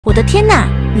我的天哪！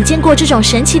你见过这种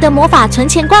神奇的魔法存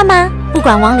钱罐吗？不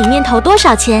管往里面投多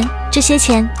少钱，这些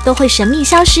钱都会神秘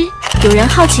消失。有人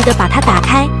好奇地把它打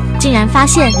开，竟然发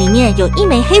现里面有一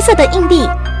枚黑色的硬币，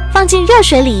放进热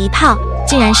水里一泡，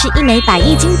竟然是一枚100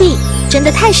亿金币，真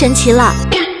的太神奇了！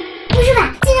不是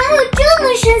吧？竟然还有这么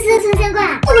神奇的存钱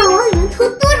罐！不管往里面投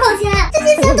多少钱，这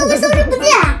些钱都会消失不见。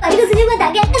把这个存钱罐打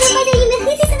开，还能发现一枚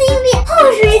黑漆漆的硬币，泡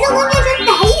水就能变成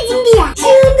100亿金币，真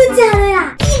的假的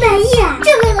呀？100亿，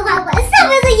这辈子花不完，下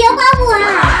辈子也花不完。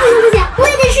不行不行，我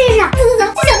也得试一试。走，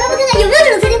去小卖部看看有没有这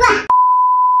种存钱罐。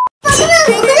宝宝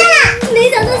们，回来啦！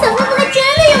没想到小卖部还真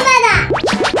的有卖的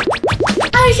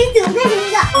，29块钱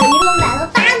一个，我一共买了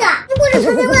8个。不过这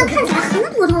存钱罐看起来很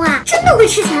普通啊，真的会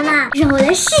吃钱吗？让我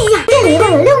来试一下。这里一共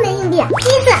有6枚硬币，第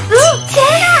一次，钱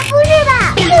呢？不是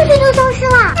吧？瞬间就消失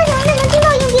了，为什么没能听到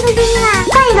硬币的声音呢？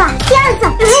换一个，第二次，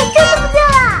真的不见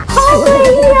了，好诡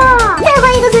异啊！再换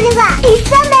一个存钱罐，第3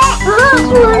枚，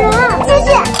果然，继续，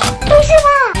不是吧？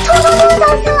通通都消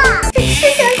失了，这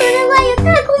吃钱存钱罐也太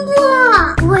恐怖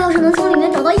了。不过要是能从里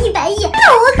面找到100亿，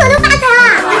那我可就发财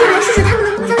了。赶紧来试试他们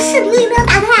能不能像视频里那样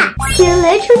打开。先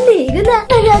来出哪个呢？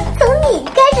那就从你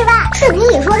开始吧。视频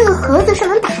里说这个盒子是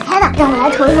能打开的，让我来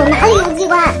瞅一瞅哪里有机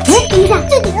关。哎，等一下，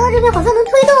最顶上的这边好像能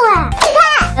推动哎，你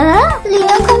看，里面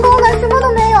空空的，什么都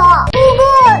没有。不过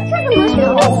这怎么是用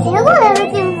斜过来的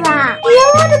镜子啊？原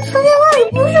来这存钱罐里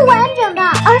不是完整的，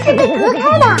而是被隔开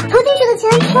的，投进去的钱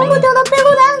全部掉到背后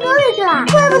的暗格里去了，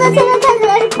怪不得前面看起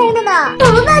来是空的呢。搞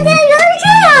了半天原来是这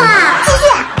样啊！继续，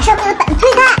上面的板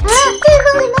推开，这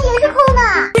盒里面也是空的。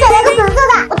再来个粉色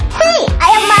的，我呸！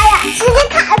哎呀妈呀，直接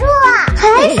卡住了，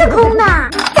还是空的。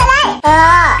再来，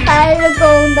还是空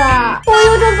的。我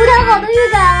有种不太好的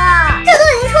预感啊！这都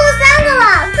已经抽了3个了，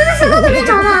可是什么都没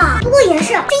找到。不过也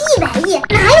是，这100亿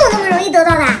哪有那么容易得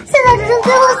到的？现在只剩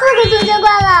最后4个存钱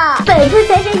罐了，本次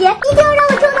财神爷一定要让